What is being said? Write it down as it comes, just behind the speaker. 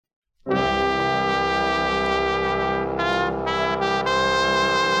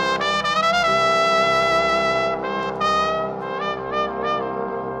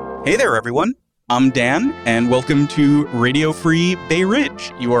Hey there, everyone. I'm Dan, and welcome to Radio Free Bay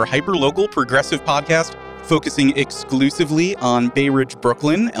Ridge, your hyper-local progressive podcast focusing exclusively on Bay Ridge,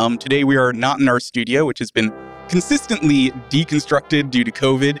 Brooklyn. Today we are not in our studio, which has been consistently deconstructed due to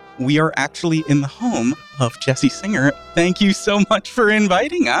COVID. We are actually in the home of Jesse Singer. Thank you so much for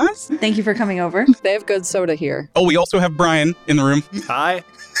inviting us. Thank you for coming over. They have good soda here. Oh, we also have Brian in the room. Hi,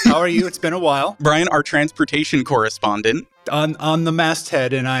 how are you? It's been a while. Brian, our transportation correspondent. On the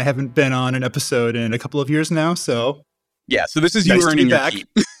masthead, and I haven't been on an episode in a couple of years now, so... Yeah, so this is nice you earning your keep.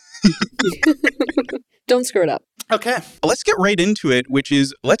 Don't screw it up. Okay. Let's get right into it, which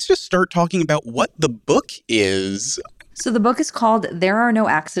is, let's just start talking about what the book is. So the book is called There Are No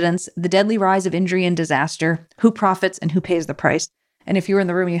Accidents, The Deadly Rise of Injury and Disaster, Who Profits and Who Pays the Price. And if you were in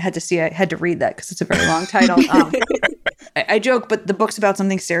the room, you had to see, I had to read that because it's a very long title. I joke, but the book's about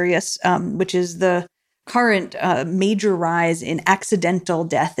something serious, which is the current major rise in accidental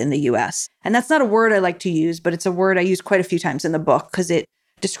death in the U.S. And that's not a word I like to use, but it's a word I use quite a few times in the book because it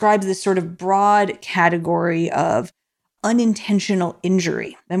describes this sort of broad category of unintentional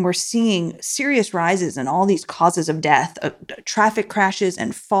injury. And we're seeing serious rises in all these causes of death, traffic crashes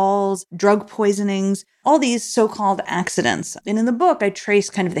and falls, drug poisonings, all these so-called accidents. And in the book, I trace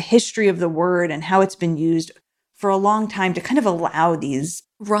kind of the history of the word and how it's been used for a long time to kind of allow these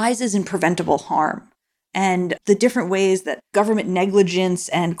rises in preventable harm. And the different ways that government negligence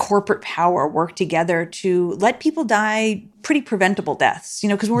and corporate power work together to let people die pretty preventable deaths. You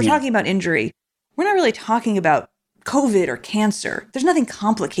know, because when we're talking about injury, we're not really talking about COVID or cancer. There's nothing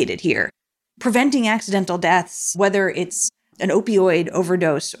complicated here. Preventing accidental deaths, whether it's an opioid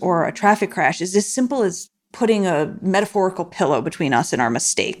overdose or a traffic crash, is as simple as putting a metaphorical pillow between us and our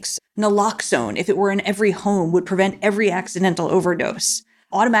mistakes. Naloxone, if it were in every home, would prevent every accidental overdose.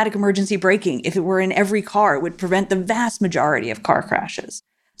 Automatic emergency braking, if it were in every car, would prevent the vast majority of car crashes.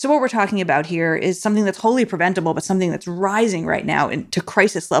 So what we're talking about here is something that's wholly preventable, but something that's rising right now into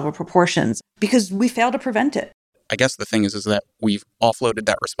crisis level proportions because we fail to prevent it. I guess the thing is that we've offloaded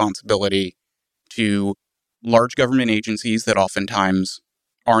that responsibility to large government agencies that oftentimes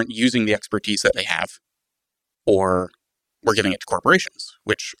aren't using the expertise that they have, or we're giving it to corporations,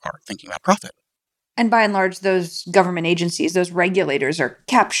 which are thinking about profit. And by and large, those government agencies, those regulators are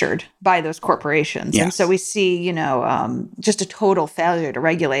captured by those corporations. Yes. And so we see, just a total failure to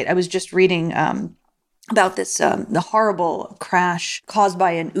regulate. I was just reading about this, the horrible crash caused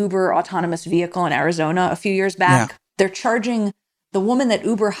by an Uber autonomous vehicle in Arizona a few years back. Yeah. They're charging the woman that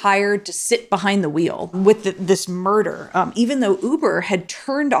Uber hired to sit behind the wheel with this murder, even though Uber had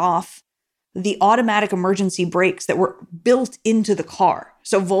turned off the automatic emergency brakes that were built into the car.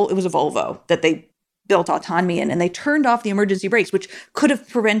 So it was a Volvo that they built autonomy in, and they turned off the emergency brakes, which could have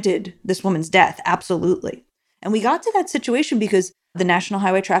prevented this woman's death. Absolutely. And we got to that situation because the National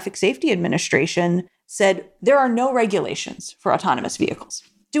Highway Traffic Safety Administration said there are no regulations for autonomous vehicles.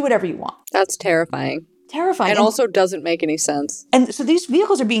 Do whatever you want. That's terrifying. Terrifying. And also doesn't make any sense. And so these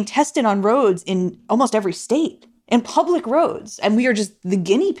vehicles are being tested on roads in almost every state, in public roads, and we are just the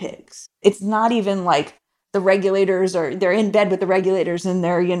guinea pigs. It's not even like the regulators they're in bed with the regulators and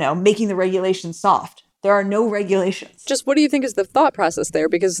they're, making the regulations soft. There are no regulations. Just what do you think is the thought process there?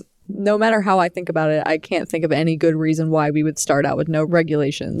 Because no matter how I think about it, I can't think of any good reason why we would start out with no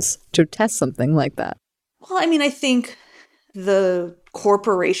regulations to test something like that. Well, I think the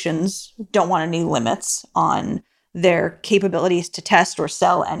corporations don't want any limits on their capabilities to test or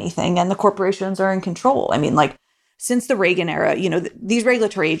sell anything, and the corporations are in control. Since the Reagan era, these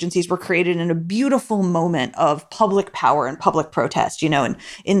regulatory agencies were created in a beautiful moment of public power and public protest, and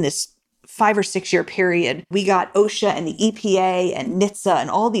in this 5 or 6 year period, we got OSHA and the EPA and NHTSA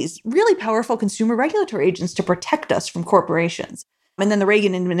and all these really powerful consumer regulatory agents to protect us from corporations. And then the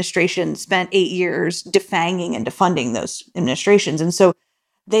Reagan administration spent 8 years defanging and defunding those administrations. And so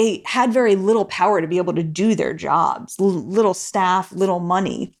they had very little power to be able to do their jobs, little staff, little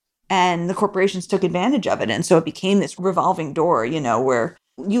money. And the corporations took advantage of it. And so it became this revolving door, where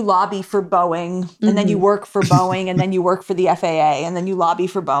you lobby for Boeing and then you work for Boeing and then you work for the FAA and then you lobby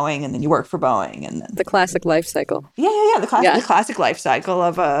for Boeing and then you work for Boeing. And then the classic life cycle. Yeah. The classic life cycle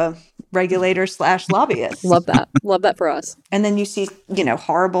of a regulator / lobbyist. Love that. Love that for us. And then you see,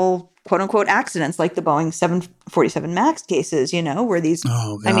 horrible quote unquote accidents like the Boeing 747 MAX cases, where these,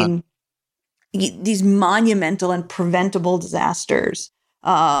 these monumental and preventable disasters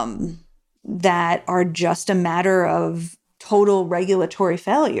that are just a matter of total regulatory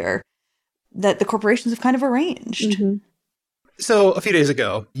failure that the corporations have kind of arranged. Mm-hmm. So a few days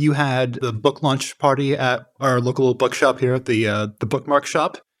ago, you had the book launch party at our local bookshop here at the Bookmark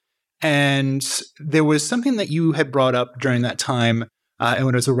Shop. And there was something that you had brought up during that time and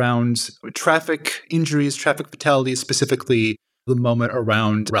when it was around traffic injuries, traffic fatalities, specifically the moment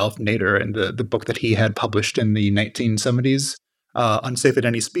around Ralph Nader and the book that he had published in the 1970s, Unsafe at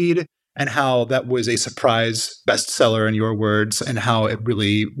Any Speed, and how that was a surprise bestseller, in your words, and how it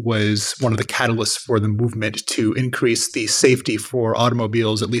really was one of the catalysts for the movement to increase the safety for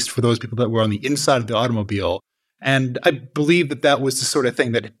automobiles, at least for those people that were on the inside of the automobile. And I believe that that was the sort of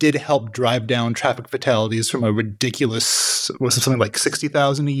thing that did help drive down traffic fatalities from a ridiculous, was it something like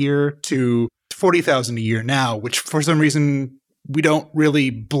 60,000 a year to 40,000 a year now, which for some reason we don't really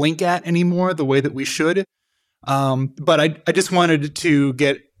blink at anymore the way that we should. But I just wanted to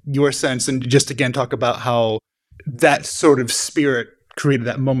get your sense and just again talk about how that sort of spirit created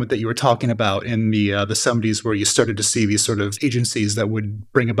that moment that you were talking about in the 70s, where you started to see these sort of agencies that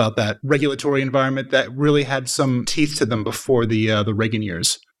would bring about that regulatory environment that really had some teeth to them before the Reagan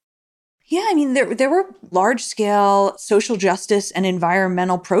years. Yeah, I mean, there were large-scale social justice and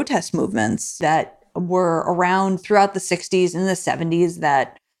environmental protest movements that were around throughout the 60s and the 70s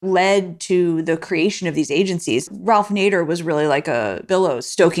that led to the creation of these agencies. Ralph Nader was really like a billows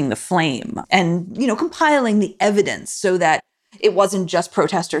stoking the flame and, compiling the evidence so that it wasn't just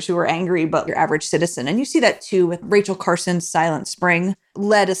protesters who were angry, but your average citizen. And you see that too with Rachel Carson's Silent Spring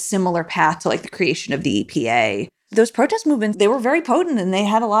led a similar path to like the creation of the EPA. Those protest movements, they were very potent and they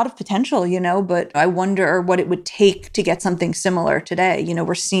had a lot of potential, but I wonder what it would take to get something similar today.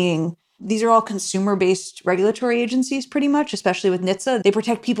 We're seeing these are all consumer-based regulatory agencies pretty much, especially with NHTSA. They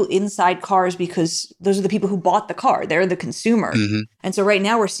protect people inside cars because those are the people who bought the car. They're the consumer. Mm-hmm. And so right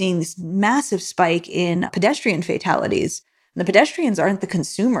now we're seeing this massive spike in pedestrian fatalities. And the pedestrians aren't the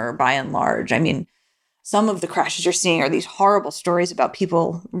consumer by and large. I mean, some of the crashes you're seeing are these horrible stories about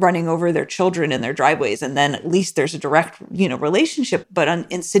people running over their children in their driveways. And then at least there's a direct, relationship. But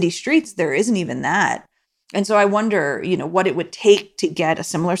in city streets, there isn't even that. And so I wonder, what it would take to get a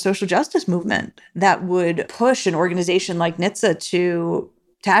similar social justice movement that would push an organization like NHTSA to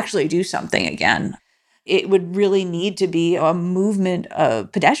actually do something again. It would really need to be a movement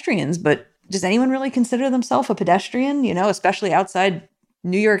of pedestrians, but does anyone really consider themselves a pedestrian, especially outside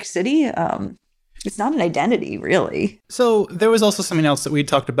New York City? It's not an identity, really. So there was also something else that we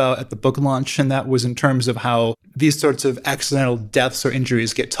talked about at the book launch, and that was in terms of how these sorts of accidental deaths or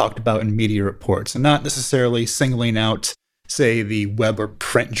injuries get talked about in media reports, and not necessarily singling out, say, the web or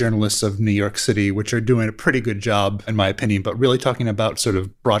print journalists of New York City, which are doing a pretty good job, in my opinion, but really talking about sort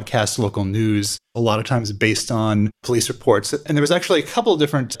of broadcast local news, a lot of times based on police reports. And there was actually a couple of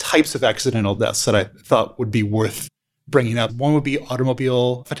different types of accidental deaths that I thought would be worth bringing up. One would be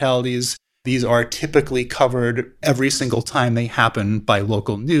automobile fatalities. These are typically covered every single time they happen by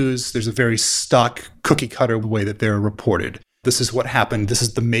local news. There's a very stock cookie cutter way that they're reported. This is what happened. This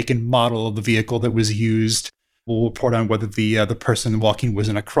is the make and model of the vehicle that was used. We'll report on whether the person walking was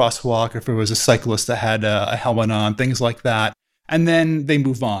in a crosswalk, or if it was a cyclist that had a helmet on, things like that. And then they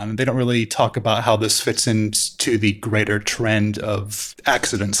move on. They don't really talk about how this fits into the greater trend of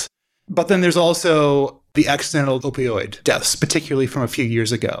accidents. But then there's also the accidental opioid deaths, particularly from a few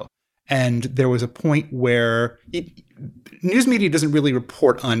years ago. And there was a point where news media doesn't really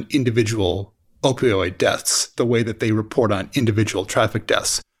report on individual opioid deaths the way that they report on individual traffic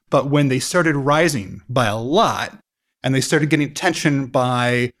deaths. But when they started rising by a lot, and they started getting attention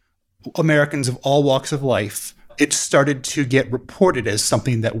by Americans of all walks of life, it started to get reported as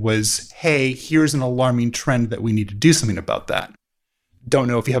something that was, hey, here's an alarming trend that we need to do something about that. Don't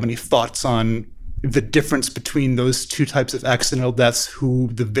know if you have any thoughts on the difference between those two types of accidental deaths, who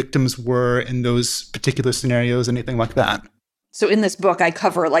the victims were in those particular scenarios, anything like that. So in this book, I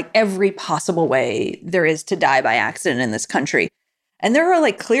cover like every possible way there is to die by accident in this country. And there are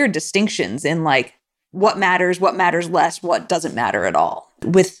like clear distinctions in like what matters less, what doesn't matter at all.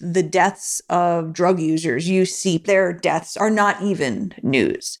 With the deaths of drug users, you see their deaths are not even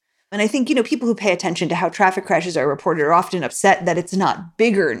news. And I think, people who pay attention to how traffic crashes are reported are often upset that it's not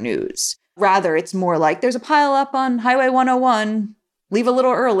bigger news. Rather, it's more like there's a pile up on Highway 101, leave a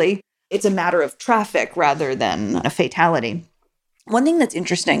little early. It's a matter of traffic rather than a fatality. One thing that's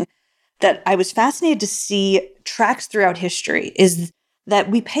interesting that I was fascinated to see tracks throughout history is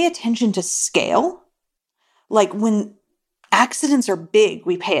that we pay attention to scale. Like when accidents are big,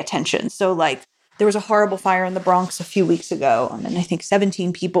 we pay attention. So like there was a horrible fire in the Bronx a few weeks ago, and I think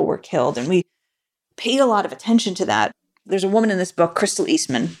 17 people were killed, and we paid a lot of attention to that. There's a woman in this book, Crystal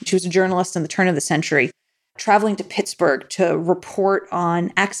Eastman. She was a journalist in the turn of the century, traveling to Pittsburgh to report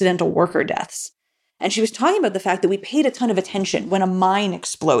on accidental worker deaths. And she was talking about the fact that we paid a ton of attention when a mine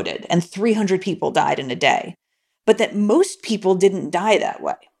exploded and 300 people died in a day, but that most people didn't die that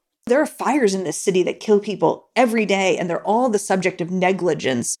way. There are fires in this city that kill people every day, and they're all the subject of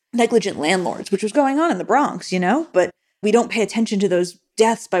negligent landlords, which was going on in the Bronx, but we don't pay attention to those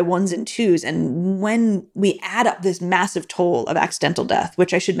deaths by ones and twos. And when we add up this massive toll of accidental death,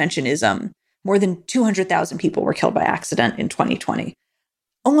 which I should mention is more than 200,000 people were killed by accident in 2020.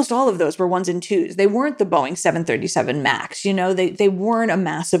 Almost all of those were ones and twos. They weren't the Boeing 737 MAX, they weren't a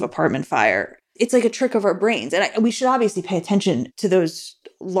massive apartment fire. It's like a trick of our brains. And we should obviously pay attention to those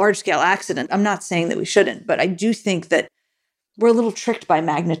large-scale accidents. I'm not saying that we shouldn't, but I do think that we're a little tricked by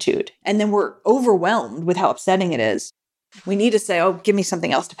magnitude. And then we're overwhelmed with how upsetting it is. We need to say, oh, give me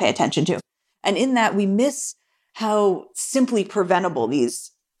something else to pay attention to. And in that, we miss how simply preventable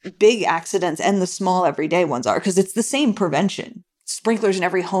these big accidents and the small everyday ones are, because it's the same prevention. Sprinklers in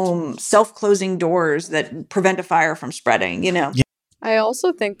every home, self-closing doors that prevent a fire from spreading, Yeah. I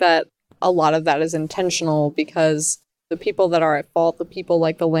also think that a lot of that is intentional because the people that are at fault, the people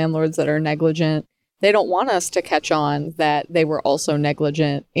like the landlords that are negligent, they don't want us to catch on that they were also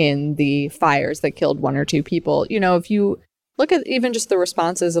negligent in the fires that killed one or two people. If you look at even just the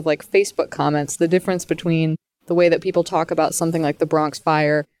responses of like Facebook comments, the difference between the way that people talk about something like the Bronx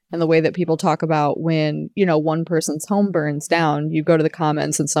fire and the way that people talk about when, one person's home burns down, you go to the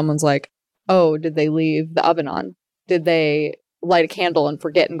comments and someone's like, oh, did they leave the oven on? Did they light a candle and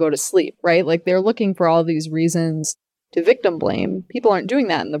forget and go to sleep, right? Like they're looking for all these reasons to victim blame. People aren't doing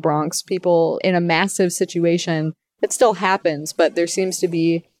that in the Bronx. People in a massive situation, it still happens, but there seems to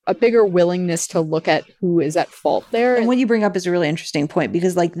be a bigger willingness to look at who is at fault there. And what you bring up is a really interesting point,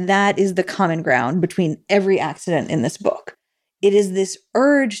 because that is the common ground between every accident in this book. It is this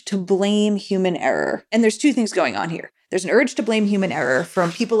urge to blame human error. And there's two things going on here. There's an urge to blame human error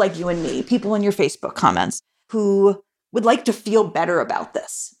from people like you and me, people in your Facebook comments, who would like to feel better about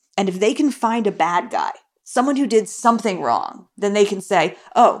this. And if they can find a bad guy, someone who did something wrong, then they can say,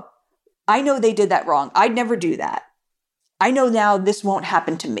 oh, I know they did that wrong. I'd never do that. I know now this won't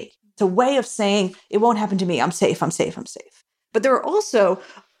happen to me. It's a way of saying it won't happen to me. I'm safe, I'm safe, I'm safe. But there are also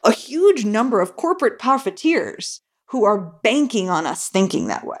a huge number of corporate profiteers who are banking on us thinking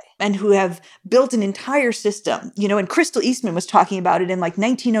that way and who have built an entire system. And Crystal Eastman was talking about it in like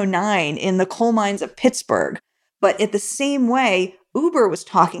 1909 in the coal mines of Pittsburgh. But at the same way, Uber was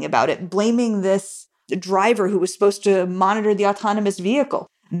talking about it, blaming this driver who was supposed to monitor the autonomous vehicle.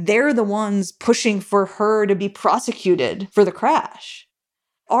 They're the ones pushing for her to be prosecuted for the crash.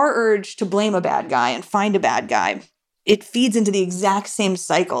 Our urge to blame a bad guy and find a bad guy, it feeds into the exact same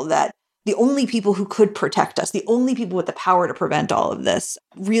cycle that the only people who could protect us, the only people with the power to prevent all of this,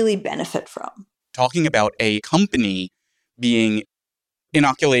 really benefit from. Talking about a company being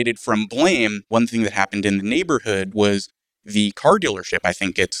inoculated from blame, one thing that happened in the neighborhood was the car dealership. I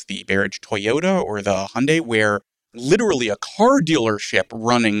think it's the Bay Ridge Toyota or the Hyundai, where literally a car dealership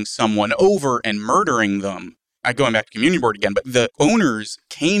running someone over and murdering them. I'm going back to community board again, but the owners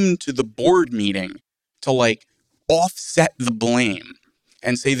came to the board meeting to offset the blame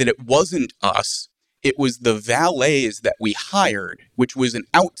and say that it wasn't us. It was the valets that we hired, which was an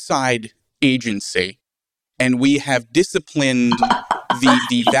outside agency. And we have disciplined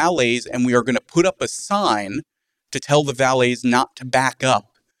the valets, and we are going to put up a sign to tell the valets not to back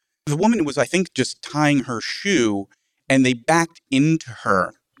up. The woman was, I think, just tying her shoe, and they backed into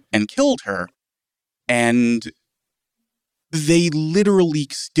her and killed her. And they literally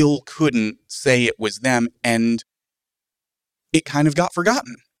still couldn't say it was them, and it kind of got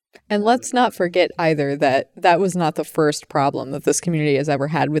forgotten. And let's not forget either that that was not the first problem that this community has ever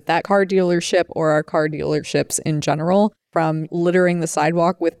had with that car dealership or our car dealerships in general, from littering the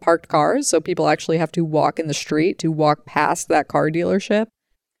sidewalk with parked cars, so people actually have to walk in the street to walk past that car dealership,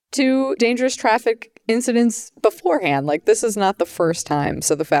 to dangerous traffic incidents beforehand. This is not the first time.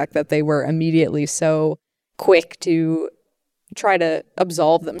 So the fact that they were immediately so quick to try to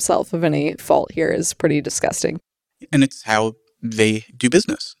absolve themselves of any fault here is pretty disgusting. And it's how they do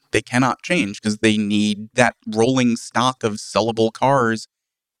business. They cannot change because they need that rolling stock of sellable cars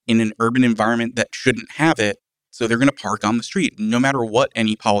in an urban environment that shouldn't have it. So they're going to park on the street. No matter what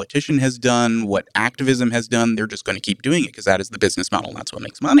any politician has done, what activism has done, they're just going to keep doing it because that is the business model and that's what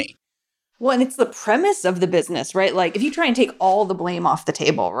makes money. Well, and it's the premise of the business, right? If you try and take all the blame off the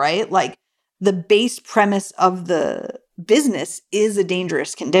table, right? The base premise of the business is a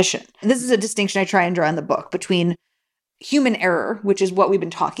dangerous condition. And this is a distinction I try and draw in the book between human error, which is what we've been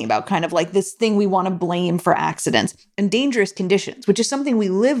talking about, kind of this thing we want to blame for accidents, and dangerous conditions, which is something we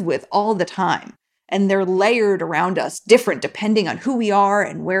live with all the time. And they're layered around us, different depending on who we are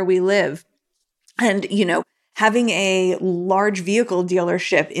and where we live. And, having a large vehicle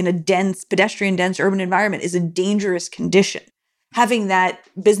dealership in a dense, pedestrian-dense urban environment is a dangerous condition. having that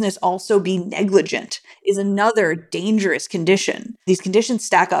business also be negligent is another dangerous condition. These conditions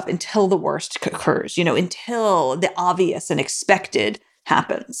stack up until the worst occurs, until the obvious and expected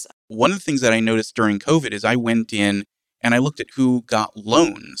happens. One of the things that I noticed during COVID is I went in and I looked at who got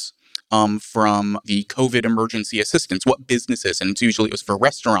loans from the COVID emergency assistance, what businesses, and usually it was for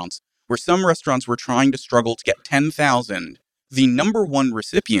restaurants, where some restaurants were trying to struggle to get $10,000. The number one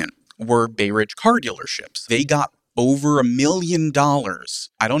recipient were Bay Ridge car dealerships. They got over $1 million.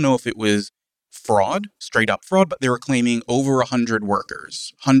 I don't know if it was fraud, straight up fraud, but they were claiming over 100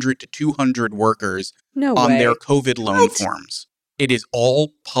 workers, 100 to 200 workers on their COVID loan forms. It is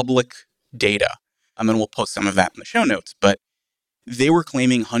all public data. We'll post some of that in the show notes, but they were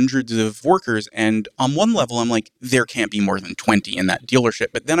claiming hundreds of workers. And on one level, I'm like, there can't be more than 20 in that dealership.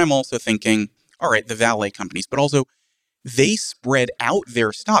 But then I'm also thinking, all right, the valet companies, but also they spread out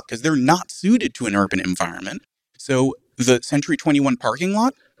their stock because they're not suited to an urban environment. So the Century 21 parking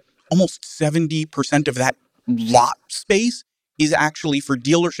lot, almost 70% of that lot space is actually for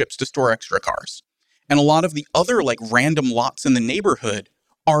dealerships to store extra cars. And a lot of the other random lots in the neighborhood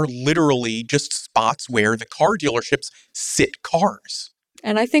are literally just spots where the car dealerships sit cars.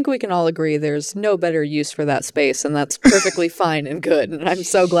 And I think we can all agree there's no better use for that space, and that's perfectly fine and good. And I'm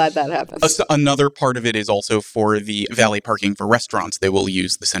so glad that happens. Another part of it is also for the valet parking for restaurants. They will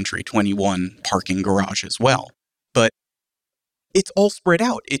use the Century 21 parking garage as well. But it's all spread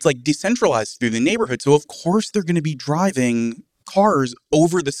out. It's decentralized through the neighborhood. So of course they're going to be driving cars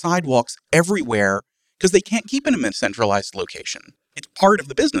over the sidewalks everywhere because they can't keep them in a centralized location. It's part of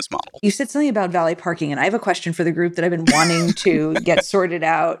the business model. You said something about valet parking, and I have a question for the group that I've been wanting to get sorted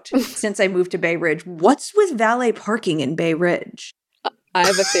out since I moved to Bay Ridge. What's with valet parking in Bay Ridge? I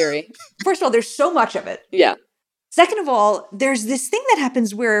have a theory. First of all, there's so much of it. Yeah. Second of all, there's this thing that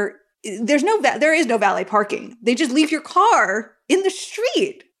happens where there is no valet parking. They just leave your car in the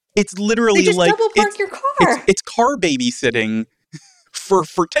street. It's literally they just double park your car. It's car babysitting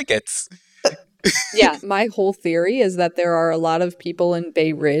for tickets. Yeah, my whole theory is that there are a lot of people in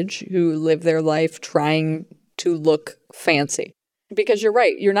Bay Ridge who live their life trying to look fancy. Because you're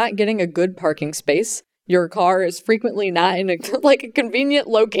right, you're not getting a good parking space. Your car is frequently not in a convenient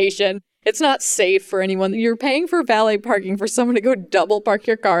location. It's not safe for anyone. You're paying for valet parking for someone to go double park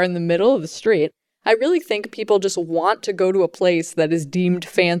your car in the middle of the street. I really think people just want to go to a place that is deemed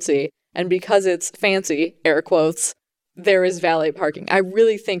fancy. And because it's fancy, air quotes, there is valet parking. I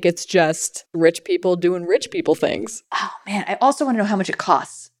really think it's just rich people doing rich people things. Oh, man. I also want to know how much it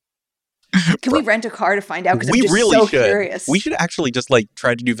costs. Can we rent a car to find out? Because I'm just really so should. Curious. We should actually just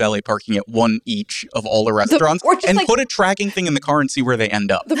try to do valet parking at one each of all the restaurants and put a tracking thing in the car and see where they end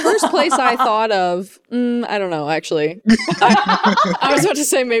up. The first place I thought of, I don't know, actually. I was about to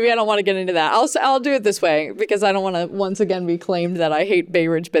say maybe I don't want to get into that. I'll do it this way because I don't want to once again be claimed that I hate Bay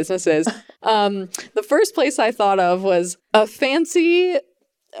Ridge businesses. The first place I thought of was a fancy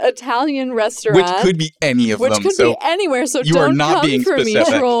Italian restaurant, which could be any of them. Which could be anywhere. So you don't are not come being for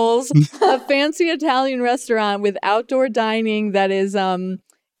specific. me, trolls. A fancy Italian restaurant with outdoor dining that is in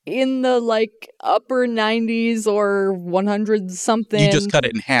the upper 90s or 100 something. You just cut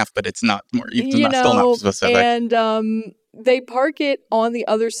it in half, but it's not more. Still not specific. And they park it on the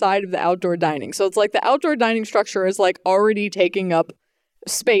other side of the outdoor dining. So it's the outdoor dining structure is already taking up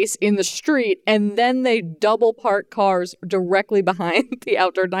space in the street, and then they double park cars directly behind the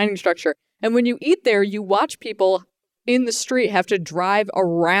outdoor dining structure. And when you eat there, you watch people in the street have to drive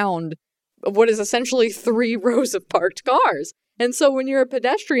around what is essentially 3 rows of parked cars. And so when you're a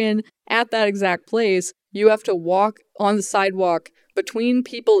pedestrian at that exact place, you have to walk on the sidewalk between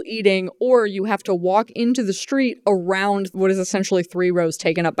people eating, or you have to walk into the street around what is essentially 3 rows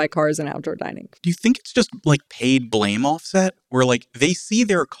taken up by cars and outdoor dining. Do you think it's just paid blame offset? Where they see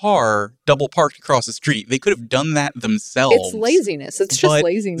their car double parked across the street. They could have done that themselves. It's laziness. It's just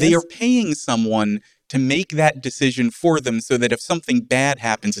laziness. They are paying someone to make that decision for them so that if something bad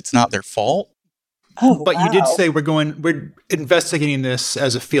happens, it's not their fault. Oh, but wow. You did say we're investigating this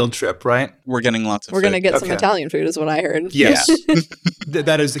as a field trip, right? We're getting lots of We're going to get some Okay. Italian food is what I heard. Yes.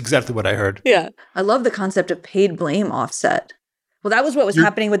 That is exactly what I heard. Yeah. I love the concept of paid blame offset. Well, that was what was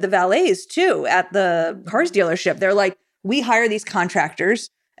happening with the valets, too, at the cars dealership. They're like, we hire these contractors,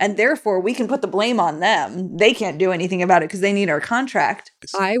 and therefore we can put the blame on them. They can't do anything about it because they need our contract.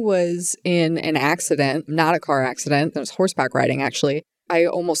 I was in an accident, not a car accident. It was horseback riding, actually. I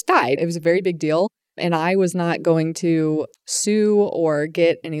almost died. It was a very big deal. And I was not going to sue or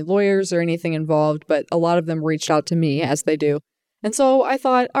get any lawyers or anything involved, but a lot of them reached out to me, as they do. And so I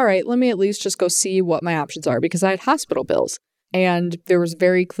thought, all right, let me at least just go see what my options are, because I had hospital bills. And there was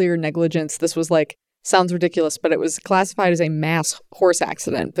very clear negligence. This was sounds ridiculous, but it was classified as a mass horse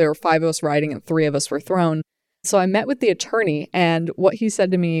accident. There were 5 of us riding and 3 of us were thrown. So I met with the attorney, and what he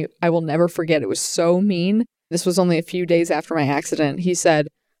said to me, I will never forget. It was so mean. This was only a few days after my accident. He said,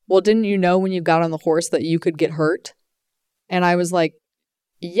 well, didn't you know when you got on the horse that you could get hurt? And I was like,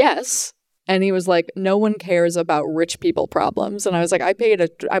 yes. And he was like, no one cares about rich people problems. And I was like, I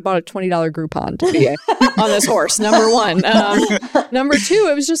bought a $20 Groupon to be on this horse, number one. Number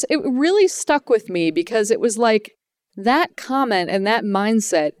two, it really stuck with me because it was like, that comment and that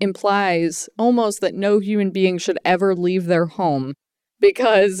mindset implies almost that no human being should ever leave their home,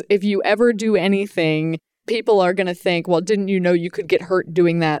 because if you ever do anything, people are going to think, well, didn't you know you could get hurt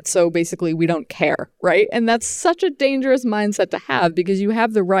doing that? So basically, we don't care, right? And that's such a dangerous mindset to have, because you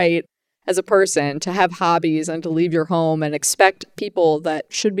have the right as a person to have hobbies and to leave your home and expect people that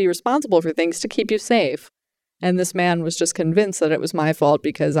should be responsible for things to keep you safe. And this man was just convinced that it was my fault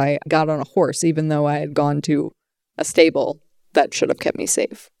because I got on a horse, even though I had gone to a stable that should have kept me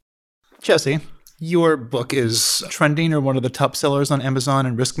safe. Jesse, your book is trending or one of the top sellers on Amazon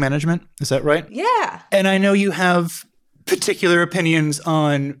in risk management. Is that right? Yeah. And I know you have particular opinions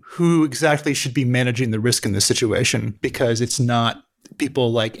on who exactly should be managing the risk in this situation, because it's not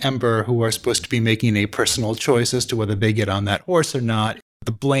people like Ember who are supposed to be making a personal choice as to whether they get on that horse or not.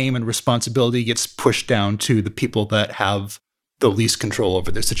 The blame and responsibility gets pushed down to the people that have the least control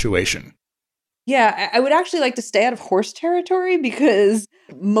over the situation. Yeah, I would actually like to stay out of horse territory, because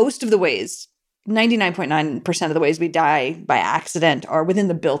most of the ways, 99.9% of the ways we die by accident are within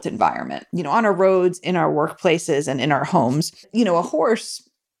the built environment, on our roads, in our workplaces, and in our homes. A horse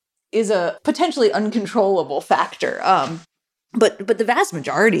is a potentially uncontrollable factor. But the vast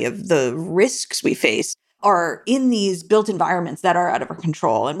majority of the risks we face are in these built environments that are out of our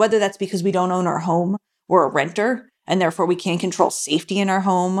control. And whether that's because we don't own our home, we're a renter, and therefore we can't control safety in our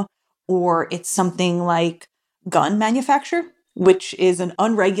home, or it's something like gun manufacture, which is an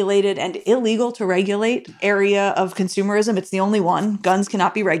unregulated and illegal to regulate area of consumerism. It's the only one. Guns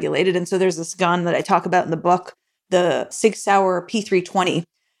cannot be regulated. And so there's this gun that I talk about in the book, the Sig Sauer P320,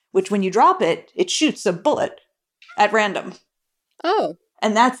 which when you drop it, it shoots a bullet at random. Oh.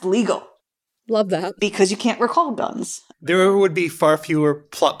 And that's legal. Love that. Because you can't recall guns. There would be far fewer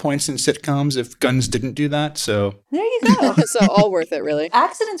plot points in sitcoms if guns didn't do that, so... There you go. So all worth it, really.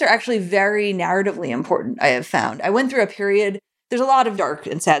 Accidents are actually very narratively important, I have found. I went through a period, there's a lot of dark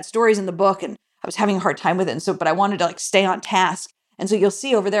and sad stories in the book, and I was having a hard time with it, but I wanted to stay on task. And so you'll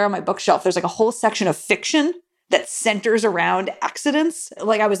see over there on my bookshelf, there's a whole section of fiction that centers around accidents.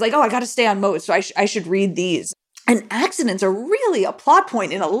 I was like, I got to stay on mode, so I should read these. And accidents are really a plot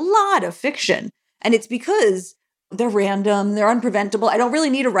point in a lot of fiction. And it's because they're random, they're unpreventable. I don't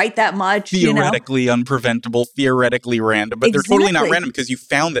really need to write that much. Theoretically unpreventable, theoretically random. But Exactly. They're totally not random, because you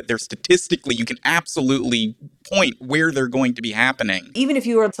found that they're statistically, you can absolutely point where they're going to be happening. Even if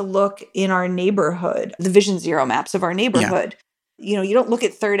you were to look in our neighborhood, the Vision Zero maps of our neighborhood, you don't look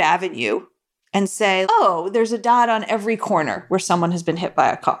at 3rd Avenue and say, oh, there's a dot on every corner where someone has been hit by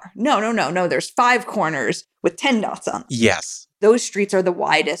a car. No. There's 5 corners with 10 dots on them. Yes. Those streets are the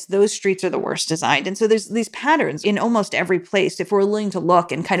widest. Those streets are the worst designed. And so there's these patterns in almost every place, if we're willing to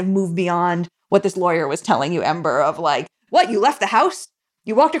look and kind of move beyond what this lawyer was telling you, Ember, of what, you left the house?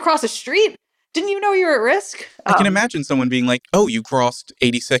 You walked across the street? Didn't you know you were at risk? I can imagine someone being like, oh, you crossed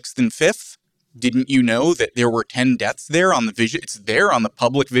 86th and 5th? Didn't you know that there were 10 deaths there on the vision? It's there on the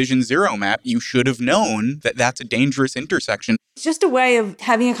public Vision Zero map. You should have known that that's a dangerous intersection. It's just a way of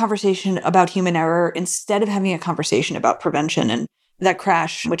having a conversation about human error instead of having a conversation about prevention. And that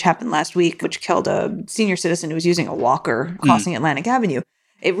crash, which happened last week, which killed a senior citizen who was using a walker crossing Atlantic Avenue,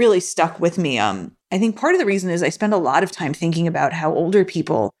 it really stuck with me. I think part of the reason is I spend a lot of time thinking about how older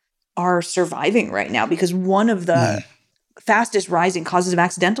people are surviving right now, because one of the fastest rising causes of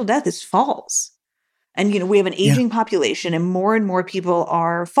accidental death is falls. And, we have an aging population, and more people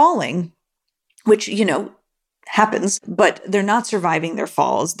are falling, which, happens, but they're not surviving their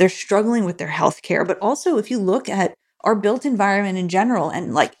falls. They're struggling with their health care. But also, if you look at our built environment in general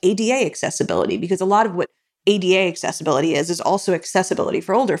and ADA accessibility, because a lot of what ADA accessibility is also accessibility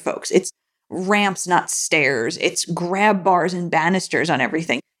for older folks. It's ramps, not stairs. It's grab bars and banisters on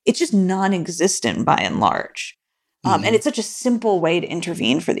everything. It's just non-existent by and large. And it's such a simple way to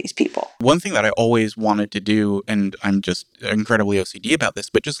intervene for these people. One thing that I always wanted to do, and I'm just incredibly OCD about this,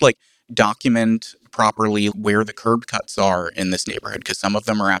 but just document properly where the curb cuts are in this neighborhood, because some of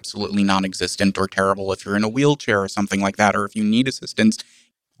them are absolutely non-existent or terrible if you're in a wheelchair or something like that, or if you need assistance.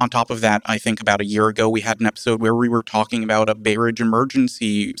 On top of that, I think about a year ago, we had an episode where we were talking about a Bay Ridge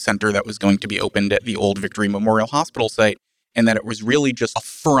Emergency Center that was going to be opened at the old Victory Memorial Hospital site. and that it was really just a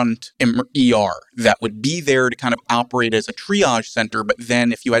front ER that would be there to kind of operate as a triage center. But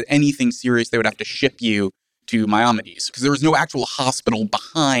then if you had anything serious, they would have to ship you to Maimonides because there was no actual hospital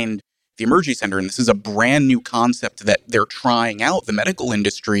behind the emergency center. And this is a brand new concept that they're trying out, the medical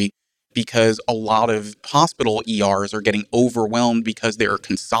industry, because a lot of hospital ERs are getting overwhelmed because they're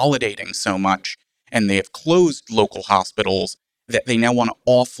consolidating so much and they have closed local hospitals that they now want to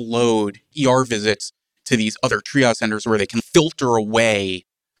offload ER visits to these other triage centers where they can filter away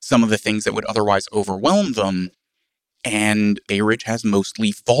some of the things that would otherwise overwhelm them. And Bay Ridge has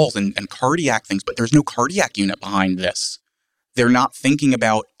mostly falls and cardiac things, but there's no cardiac unit behind this. They're not thinking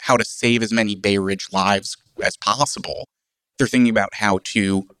about how to save as many Bay Ridge lives as possible. They're thinking about how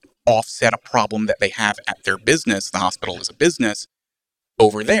to offset a problem that they have at their business. The hospital is a business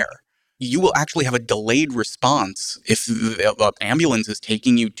over there. You will actually have a delayed response if the ambulance is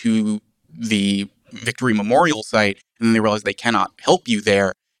taking you to the Victory Memorial site and then they realize they cannot help you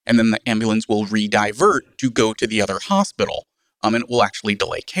there. And then the ambulance will re-divert to go to the other hospital. And it will actually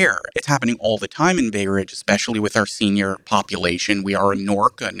delay care. It's happening all the time in Bay Ridge, especially with our senior population. We are a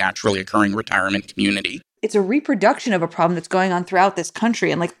NORC, a naturally occurring retirement community. It's a reproduction of a problem that's going on throughout this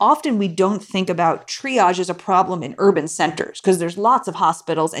country. And like often we don't think about triage as a problem in urban centers because there's lots of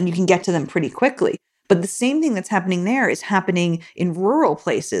hospitals and you can get to them pretty quickly. But the same thing that's happening there is happening in rural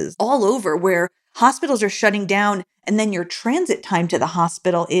places all over where hospitals are shutting down and then your transit time to the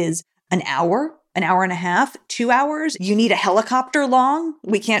hospital is an hour and a half, 2 hours. You need a helicopter long.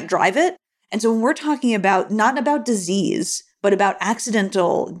 We can't drive it. And so when we're talking about not about disease, but about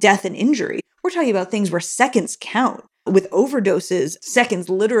accidental death and injury, we're talking about things where seconds count. With overdoses, seconds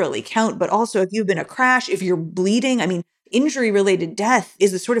literally count, but also if you've been a crash, if you're bleeding, I mean, injury-related death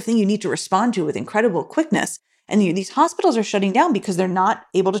is the sort of thing you need to respond to with incredible quickness. And these hospitals are shutting down because they're not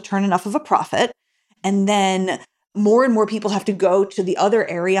able to turn enough of a profit. And then more and more people have to go to the other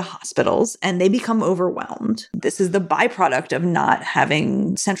area hospitals and they become overwhelmed. This is the byproduct of not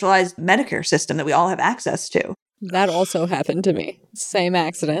having centralized Medicare system that we all have access to. That also happened to me. Same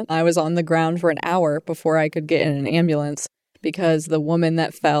accident. I was on the ground for an hour before I could get in an ambulance because the woman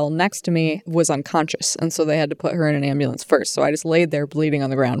that fell next to me was unconscious. And so they had to put her in an ambulance first. So I just laid there bleeding on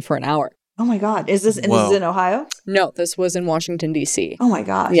the ground for an hour. Oh my God. Is this in Ohio? No, this was in Washington, D.C. Oh my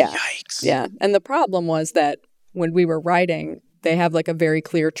gosh. Yeah. Yikes. Yeah. And the problem was that when we were riding, they have like a very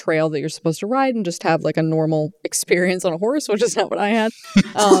clear trail that you're supposed to ride and just have like a normal experience on a horse, which is not what I had.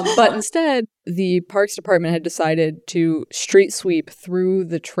 But instead, the Parks Department had decided to street sweep through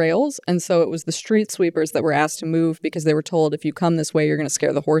the trails. And so it was the street sweepers that were asked to move because they were told, if you come this way, you're going to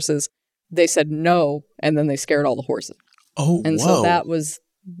scare the horses. They said no, and then they scared all the horses. Oh, and so that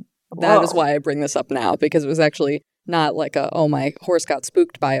is why I bring this up now, because it was actually not like my horse got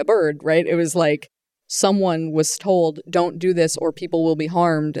spooked by a bird, right? It was like, someone was told, don't do this or people will be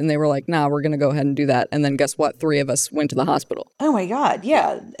harmed. And they were like, nah, we're going to go ahead and do that. And then guess what? 3 of us went to the hospital. Oh my God.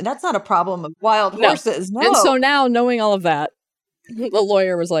 Yeah. That's not a problem of wild horses. No. And so now knowing all of that, the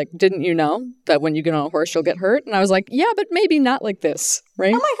lawyer was like, didn't you know that when you get on a horse, you'll get hurt? And I was like, yeah, but maybe not like this,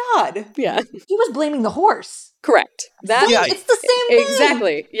 right? Oh my God. Yeah. He was blaming the horse. Correct. It's the same thing.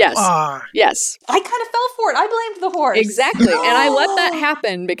 Exactly. Yes. Yes. I kind of fell for it. I blamed the horse. Exactly. And I let that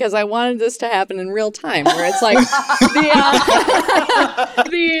happen because I wanted this to happen in real time, where it's like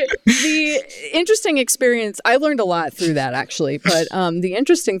the interesting experience. I learned a lot through that, actually. But the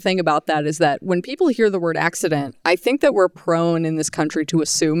interesting thing about that is that when people hear the word accident, I think that we're prone in this country to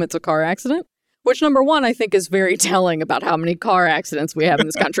assume it's a car accident. Which, number one, I think is very telling about how many car accidents we have in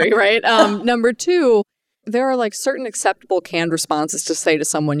this country, right? Number two, there are like certain acceptable canned responses to say to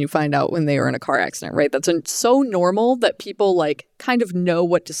someone you find out when they are in a car accident, right? That's so normal that people like kind of know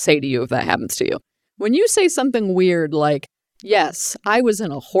what to say to you if that happens to you. When you say something weird like, yes, I was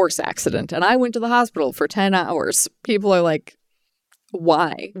in a horse accident and I went to the hospital for 10 hours, people are like,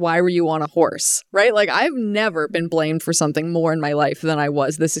 why? Why were you on a horse, right? Like I've never been blamed for something more in my life than I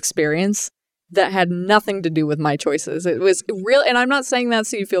was this experience. That had nothing to do with my choices. It was real. And I'm not saying that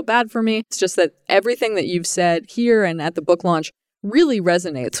so you feel bad for me. It's just that everything that you've said here and at the book launch really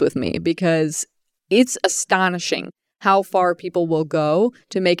resonates with me because it's astonishing how far people will go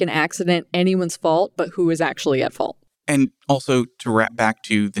to make an accident anyone's fault, but who is actually at fault. And also to wrap back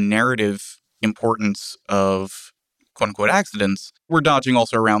to the narrative importance of quote unquote accidents, we're dodging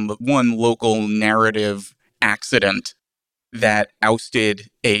also around the one local narrative accident that ousted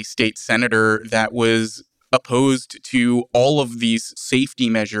a state senator that was opposed to all of these safety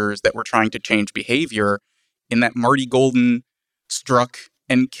measures that were trying to change behavior, in that Marty Golden struck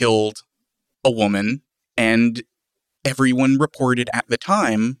and killed a woman, and everyone reported at the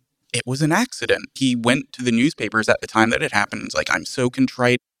time it was an accident. He went to the newspapers at the time that it happened. It's like, I'm so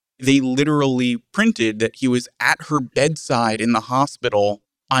contrite. They literally printed that he was at her bedside in the hospital.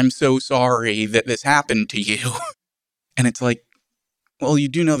 I'm so sorry that this happened to you. And it's like, well, you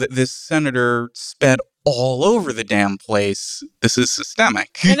do know that this senator sped all over the damn place. This is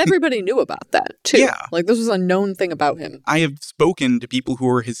systemic. And everybody knew about that, too. Yeah. Like, this was a known thing about him. I have spoken to people who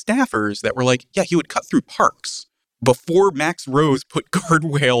were his staffers that were like, yeah, he would cut through parks. Before Max Rose put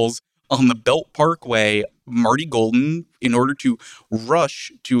guardrails on the Belt Parkway, Marty Golden, in order to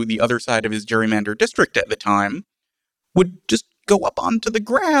rush to the other side of his gerrymander district at the time, would just go up onto the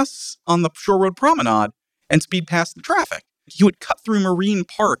grass on the Shore Road Promenade and speed past the traffic. He would cut through Marine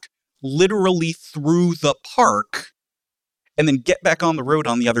Park, literally through the park, and then get back on the road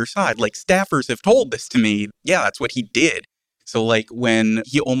on the other side. Like, staffers have told this to me. Yeah, that's what he did. So, like, when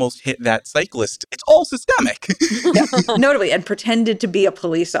he almost hit that cyclist, it's all systemic. Yeah, notably, and pretended to be a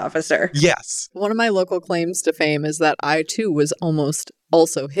police officer. Yes. One of my local claims to fame is that I, too, was almost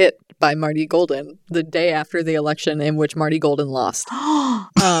also hit by Marty Golden the day after the election in which Marty Golden lost.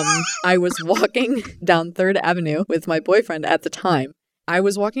 I was walking down 3rd Avenue with my boyfriend at the time. I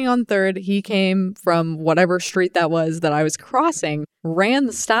was walking on 3rd. He came from whatever street that was that I was crossing, ran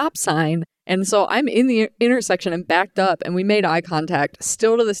the stop sign. And so I'm in the intersection and backed up, and we made eye contact.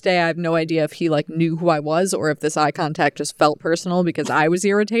 Still to this day, I have no idea if he knew who I was or if this eye contact just felt personal because I was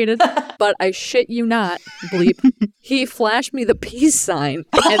irritated. But I shit you not, bleep, he flashed me the peace sign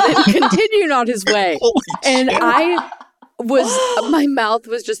and then continued on his way. And my mouth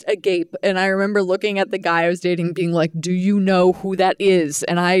was just agape. And I remember looking at the guy I was dating being like, do you know who that is?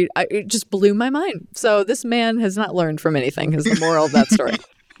 And it just blew my mind. So this man has not learned from anything is the moral of that story.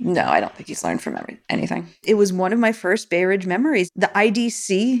 No, I don't think he's learned from anything. It was one of my first Bay Ridge memories. The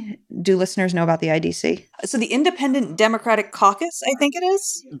IDC, do listeners know about the IDC? So the Independent Democratic Caucus, I think it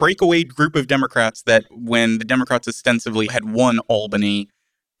is? Breakaway group of Democrats that when the Democrats ostensibly had won Albany,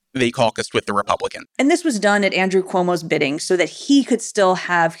 they caucused with the Republican. And this was done at Andrew Cuomo's bidding so that he could still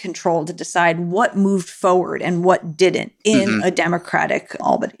have control to decide what moved forward and what didn't in a Democratic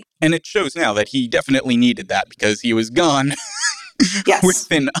Albany. And it shows now that he definitely needed that because he was gone. Yes.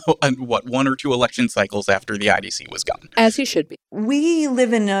 Within, 1 or 2 election cycles after the IDC was gone. As he should be. We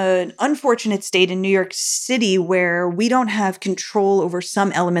live in an unfortunate state in New York City where we don't have control over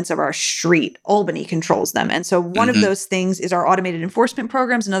some elements of our street. Albany controls them. And so one of those things is our automated enforcement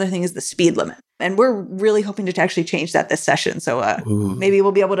programs. Another thing is the speed limit. And we're really hoping to actually change that this session. So maybe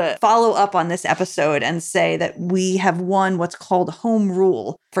we'll be able to follow up on this episode and say that we have won what's called home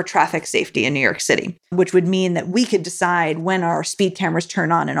rule for traffic safety in New York City, which would mean that we could decide when our speed cameras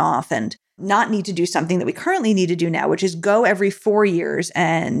turn on and off and not need to do something that we currently need to do now, which is go every 4 years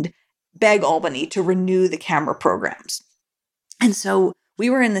and beg Albany to renew the camera programs. And so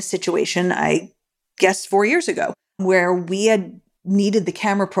we were in this situation, I guess 4 years ago, where we had needed the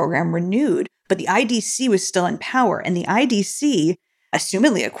camera program renewed, but the IDC was still in power. And the IDC,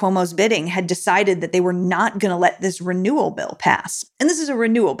 assumedly at Cuomo's bidding, had decided that they were not going to let this renewal bill pass. And this is a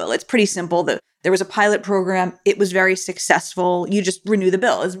renewal bill. It's pretty simple. There was a pilot program. It was very successful. You just renew the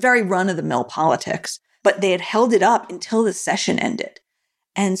bill. It's very run-of-the-mill politics. But they had held it up until the session ended.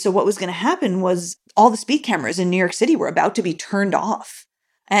 And so what was going to happen was all the speed cameras in New York City were about to be turned off.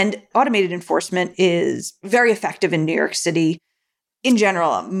 And automated enforcement is very effective in New York City. In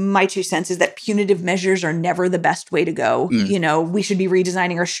general, my 2 cents is that punitive measures are never the best way to go. You know, we should be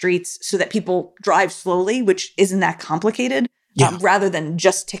redesigning our streets so that people drive slowly, which isn't that complicated, rather than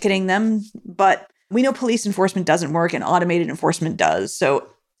just ticketing them. But we know police enforcement doesn't work and automated enforcement does. So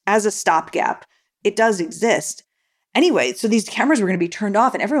as a stopgap, it does exist. Anyway, so these cameras were going to be turned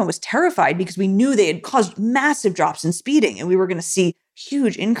off and everyone was terrified because we knew they had caused massive drops in speeding and we were going to see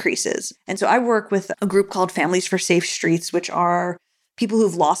huge increases. And so I work with a group called Families for Safe Streets, which are people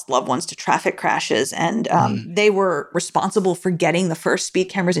who've lost loved ones to traffic crashes. And they were responsible for getting the first speed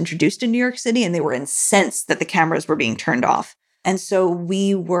cameras introduced in New York City, and they were incensed that the cameras were being turned off. And so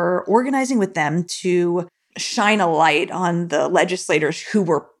we were organizing with them to shine a light on the legislators who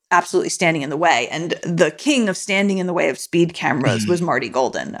were absolutely standing in the way. And the king of standing in the way of speed cameras was Marty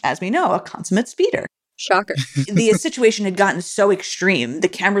Golden, as we know, a consummate speeder. Shocker. The situation had gotten so extreme, the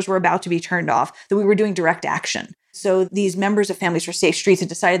cameras were about to be turned off, that we were doing direct action. So these members of Families for Safe Streets had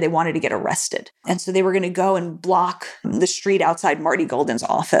decided they wanted to get arrested. And so they were going to go and block the street outside Marty Golden's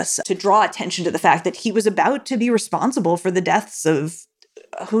office to draw attention to the fact that he was about to be responsible for the deaths of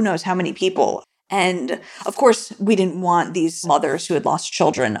who knows how many people. And of course, we didn't want these mothers who had lost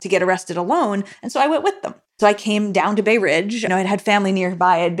children to get arrested alone. And so I went with them. So I came down to Bay Ridge. I'd had family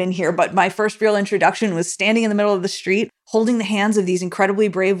nearby. I'd been here, but my first real introduction was standing in the middle of the street, holding the hands of these incredibly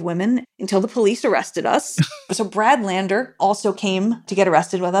brave women until the police arrested us. So Brad Lander also came to get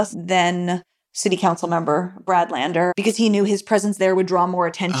arrested with us. Then City Council member Brad Lander, because he knew his presence there would draw more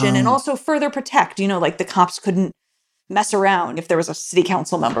attention and also further protect, like the cops couldn't mess around if there was a City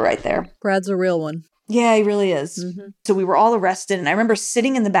Council member right there. Brad's a real one. Yeah, he really is. Mm-hmm. So we were all arrested. And I remember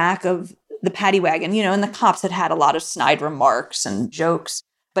sitting in the back of the paddy wagon, and the cops had had a lot of snide remarks and jokes,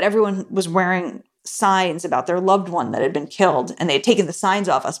 but everyone was wearing signs about their loved one that had been killed. And they had taken the signs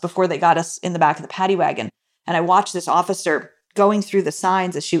off us before they got us in the back of the paddy wagon. And I watched this officer going through the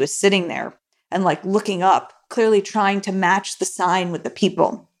signs as she was sitting there and looking up, clearly trying to match the sign with the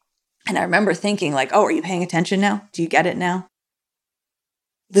people. And I remember thinking oh, are you paying attention now? Do you get it now?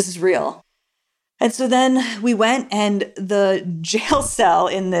 This is real. And so then we went, and the jail cell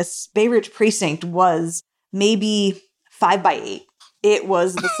in this Bay Ridge precinct was maybe 5 by 8. It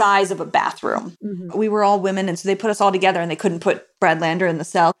was the size of a bathroom. Mm-hmm. We were all women, and so they put us all together, and they couldn't put Brad Lander in the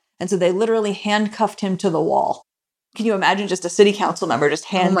cell. And so they literally handcuffed him to the wall. Can you imagine just a city council member just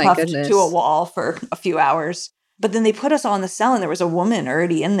handcuffed to a wall for a few hours? But then they put us all in the cell, and there was a woman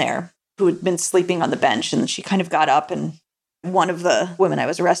already in there who had been sleeping on the bench, and she kind of got up, and one of the women I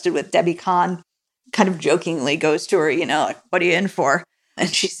was arrested with, Debbie Kahn, kind of jokingly goes to her, what are you in for? And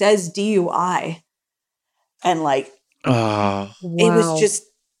she says DUI. And it was just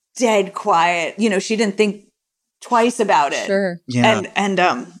dead quiet. She didn't think twice about it. Sure. Yeah. And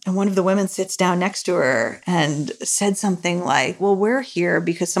one of the women sits down next to her and said something like, well, we're here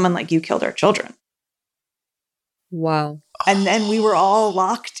because someone like you killed our children. Wow. And then we were all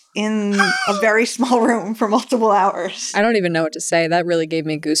locked in a very small room for multiple hours. I don't even know what to say. That really gave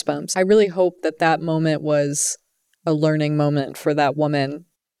me goosebumps. I really hope that moment was a learning moment for that woman.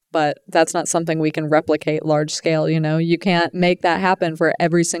 But that's not something we can replicate large scale, You can't make that happen for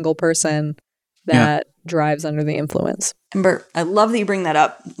every single person that drives under the influence. Amber, I love that you bring that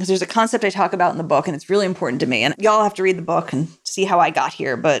up because there's a concept I talk about in the book, and it's really important to me. And y'all have to read the book and see how I got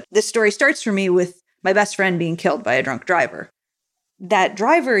here. But this story starts for me with my best friend being killed by a drunk driver. That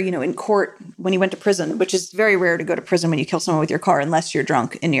driver, in court, when he went to prison, which is very rare to go to prison when you kill someone with your car, unless you're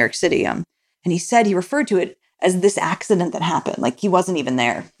drunk in New York City. And he referred to it as this accident that happened. He wasn't even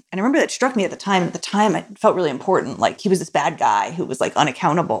there. And I remember that struck me at the time. At the time, it felt really important. He was this bad guy who was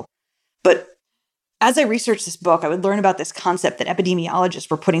unaccountable. But as I researched this book, I would learn about this concept that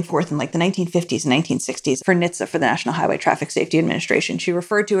epidemiologists were putting forth in the 1950s and 1960s for NHTSA, for the National Highway Traffic Safety Administration. She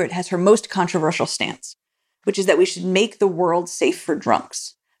referred to it as her most controversial stance, which is that we should make the world safe for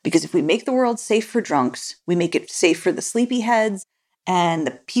drunks. Because if we make the world safe for drunks, we make it safe for the sleepyheads and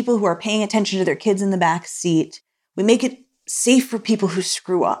the people who are paying attention to their kids in the back seat. We make it safe for people who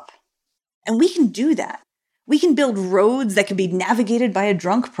screw up. And we can do that. We can build roads that can be navigated by a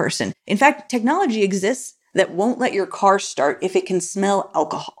drunk person. In fact, technology exists that won't let your car start if it can smell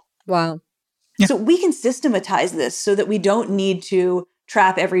alcohol. Wow. Yeah. So we can systematize this so that we don't need to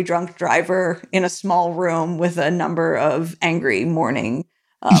trap every drunk driver in a small room with a number of angry mourning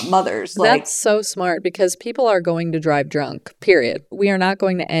mothers. That's so smart because people are going to drive drunk, period. We are not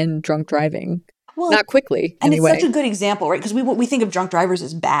going to end drunk driving. Well, not quickly, and anyway. It's such a good example, right? Because we think of drunk drivers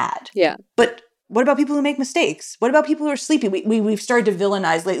as bad. Yeah. But what about people who make mistakes? What about people who are sleepy? We've started to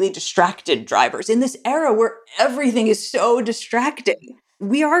villainize lately distracted drivers. In this era where everything is so distracting,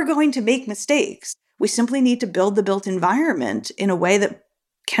 we are going to make mistakes. We simply need to build the built environment in a way that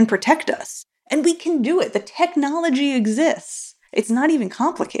can protect us. And we can do it. The technology exists. It's not even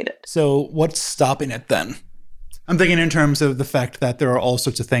complicated. So what's stopping it then? I'm thinking in terms of the fact that there are all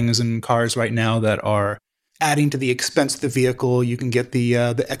sorts of things in cars right now that are adding to the expense of the vehicle. You can get the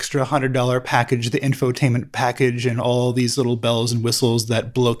extra $100 package, the infotainment package, and all these little bells and whistles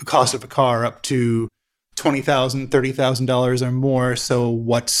that blow the cost of a car up to $20,000, $30,000 or more. So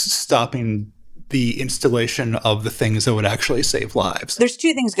what's stopping the installation of the things that would actually save lives? There's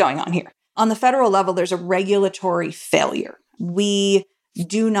two things going on here. On the federal level, there's a regulatory failure. We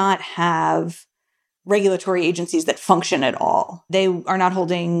do not have regulatory agencies that function at all. They are not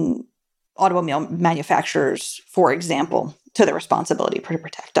holding automobile manufacturers, for example, to their responsibility to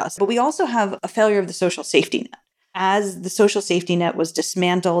protect us. But we also have a failure of the social safety net. As the social safety net was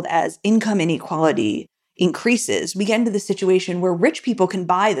dismantled, as income inequality increases, we get into the situation where rich people can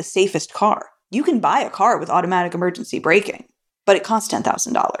buy the safest car. You can buy a car with automatic emergency braking, but it costs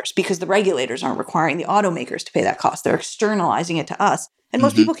 $10,000 because the regulators aren't requiring the automakers to pay that cost. They're externalizing it to us. And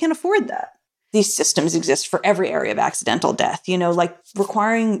most people can't afford that. these systems exist for every area of accidental death, like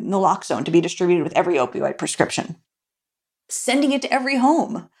requiring naloxone to be distributed with every opioid prescription, sending it to every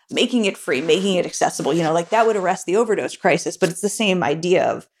home, making it free, making it accessible, like that would arrest the overdose crisis, but it's the same idea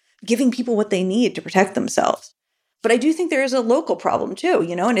of giving people what they need to protect themselves. But I do think there is a local problem too,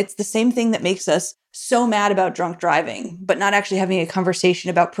 and it's the same thing that makes us so mad about drunk driving, but not actually having a conversation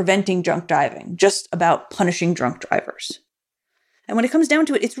about preventing drunk driving, just about punishing drunk drivers. And when it comes down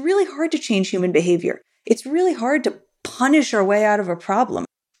to it, it's really hard to change human behavior. It's really hard to punish our way out of a problem.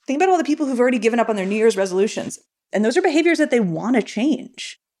 Think about all the people who've already given up on their New Year's resolutions. And those are behaviors that they want to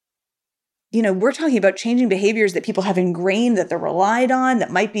change. We're talking about changing behaviors that people have ingrained, that they're relied on,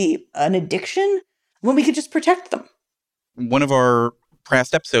 that might be an addiction, when we could just protect them. One of our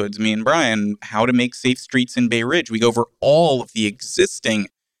past episodes, me and Brian, how to make safe streets in Bay Ridge, we go over all of the existing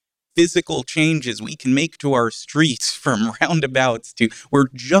physical changes we can make to our streets, from roundabouts to we're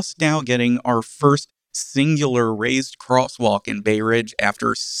just now getting our first singular raised crosswalk in Bay Ridge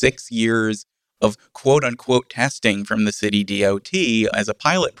after 6 years of quote-unquote testing from the city DOT as a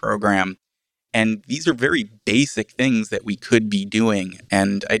pilot program. And these are very basic things that we could be doing.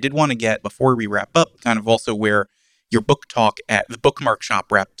 And I did want to get, before we wrap up, kind of also where your book talk at the Bookmark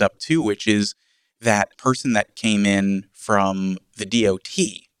Shop wrapped up too, which is that person that came in from the DOT,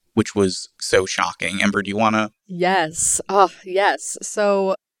 which was so shocking. Ember, do you want to? Yes. Yes.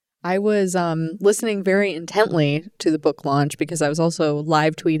 So I was listening very intently to the book launch because I was also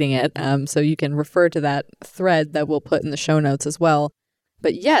live tweeting it. So you can refer to that thread that we'll put in the show notes as well.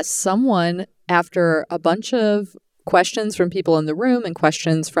 But yes, someone, after a bunch of questions from people in the room and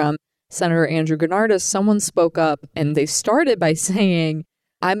questions from Senator Andrew Gennardis, someone spoke up and they started by saying,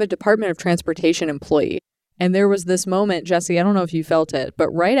 "I'm a Department of Transportation employee." And there was this moment, Jesse, I don't know if you felt it, but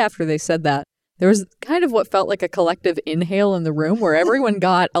right after they said that, there was kind of what felt like a collective inhale in the room where everyone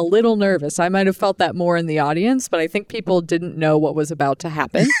got a little nervous. I might have felt that more in the audience, but I think people didn't know what was about to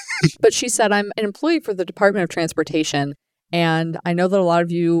happen. But she said, "I'm an employee for the Department of Transportation. And I know that a lot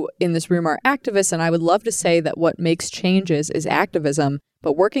of you in this room are activists, and I would love to say that what makes changes is activism.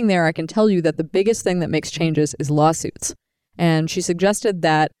 But working there, I can tell you that the biggest thing that makes changes is lawsuits." And she suggested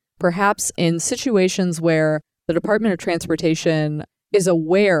that perhaps in situations where the Department of Transportation is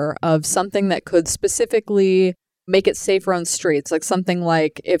aware of something that could specifically make it safer on streets, like something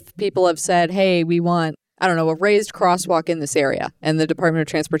like if people have said, "Hey, we want, I don't know, a raised crosswalk in this area," and the Department of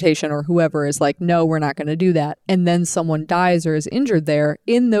Transportation or whoever is like, "No, we're not going to do that," and then someone dies or is injured there,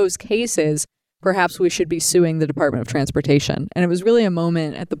 in those cases, perhaps we should be suing the Department of Transportation. And it was really a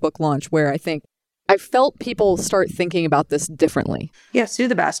moment at the book launch where I felt people start thinking about this differently. Yeah, sue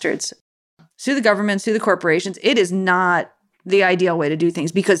the bastards. Sue the government, sue the corporations. It is not the ideal way to do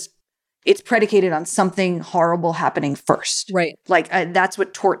things because it's predicated on something horrible happening first. Right. Like that's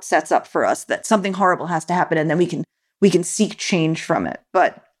what tort sets up for us, that something horrible has to happen and then we can seek change from it.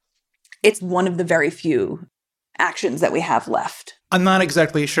 But it's one of the very few actions that we have left. I'm not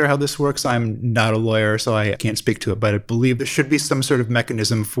exactly sure how this works. I'm not a lawyer, so I can't speak to it, but I believe there should be some sort of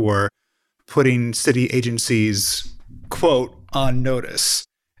mechanism for putting city agencies, quote, on notice.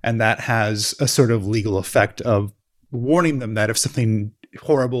 And that has a sort of legal effect of warning them that if something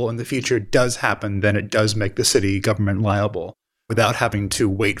horrible in the future does happen, then it does make the city government liable without having to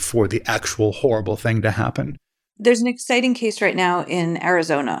wait for the actual horrible thing to happen. There's an exciting case right now in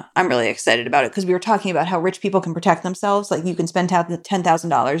Arizona. I'm really excited about it because we were talking about how rich people can protect themselves. Like you can spend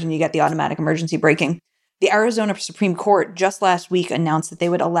 $10,000 and you get the automatic emergency braking. The Arizona Supreme Court just last week announced that they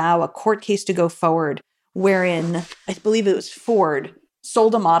would allow a court case to go forward wherein, I believe it was Ford,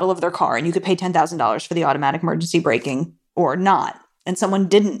 sold a model of their car and you could pay $10,000 for the automatic emergency braking or not. And someone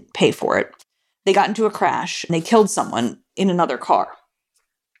didn't pay for it. They got into a crash and they killed someone in another car.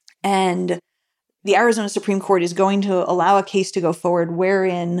 And the Arizona Supreme Court is going to allow a case to go forward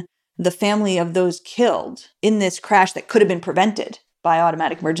wherein the family of those killed in this crash that could have been prevented by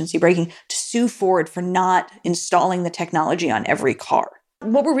automatic emergency braking to sue Ford for not installing the technology on every car.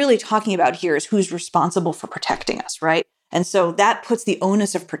 What we're really talking about here is who's responsible for protecting us, right? And so that puts the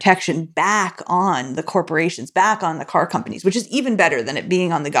onus of protection back on the corporations, back on the car companies, which is even better than it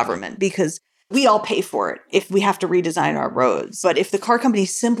being on the government because we all pay for it if we have to redesign our roads. But if the car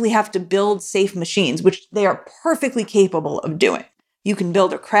companies simply have to build safe machines, which they are perfectly capable of doing, you can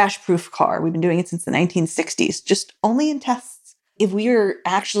build a crash-proof car. We've been doing it since the 1960s, just only in tests. If we are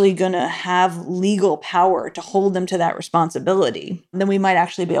actually going to have legal power to hold them to that responsibility, then we might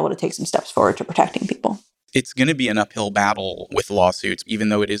actually be able to take some steps forward to protecting people. It's going to be an uphill battle with lawsuits, even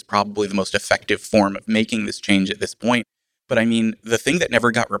though it is probably the most effective form of making this change at this point. But I mean, the thing that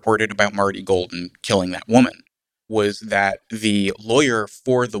never got reported about Marty Golden killing that woman was that the lawyer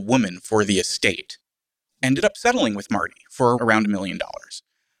for the woman for the estate ended up settling with Marty for around $1 million.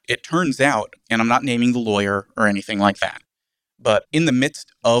 It turns out, and I'm not naming the lawyer or anything like that, but in the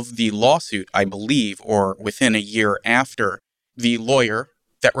midst of the lawsuit, I believe, or within a year after, the lawyer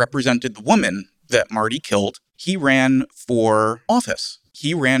that represented the woman that Marty killed, he ran for office.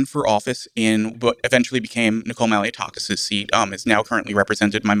 He ran for office in what eventually became Nicole Malliotakis' seat. Is now currently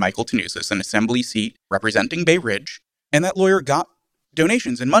represented by Michael Tannousis, an assembly seat representing Bay Ridge. And that lawyer got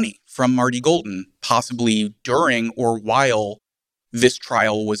donations and money from Marty Golden, possibly during or while this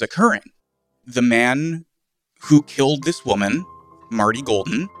trial was occurring. The man who killed this woman, Marty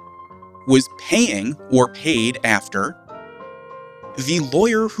Golden, was paying or paid after the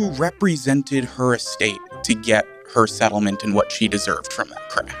lawyer who represented her estate to get her settlement and what she deserved from that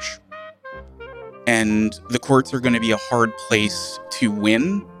crash. And the courts are going to be a hard place to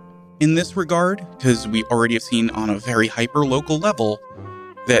win in this regard, because we already have seen on a very hyper-local level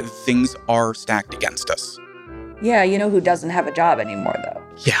that things are stacked against us. Yeah, you know who doesn't have a job anymore, though?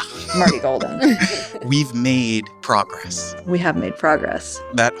 Yeah. Marty Golden. We've made progress. We have made progress.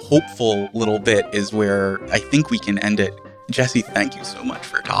 That hopeful little bit is where I think we can end it. Jesse, thank you so much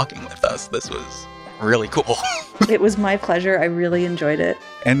for talking with us. This was really cool. It was my pleasure. I really enjoyed it.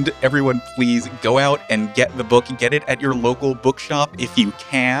 And everyone, please go out and get the book. Get it at your local bookshop if you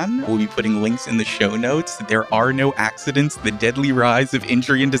can. We'll be putting links in the show notes. There Are No Accidents, The Deadly Rise of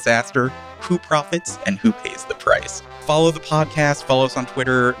Injury and Disaster, Who Profits and Who Pays the Price. Follow the podcast, follow us on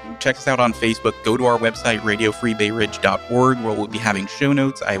Twitter, check us out on Facebook, go to our website, radiofreebayridge.org, where we'll be having show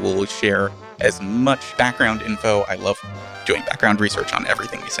notes. I will share as much background info. I love doing background research on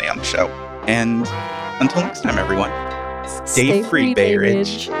everything we say on the show. And until next time, everyone, stay free, Bay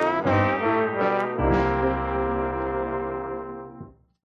Ridge.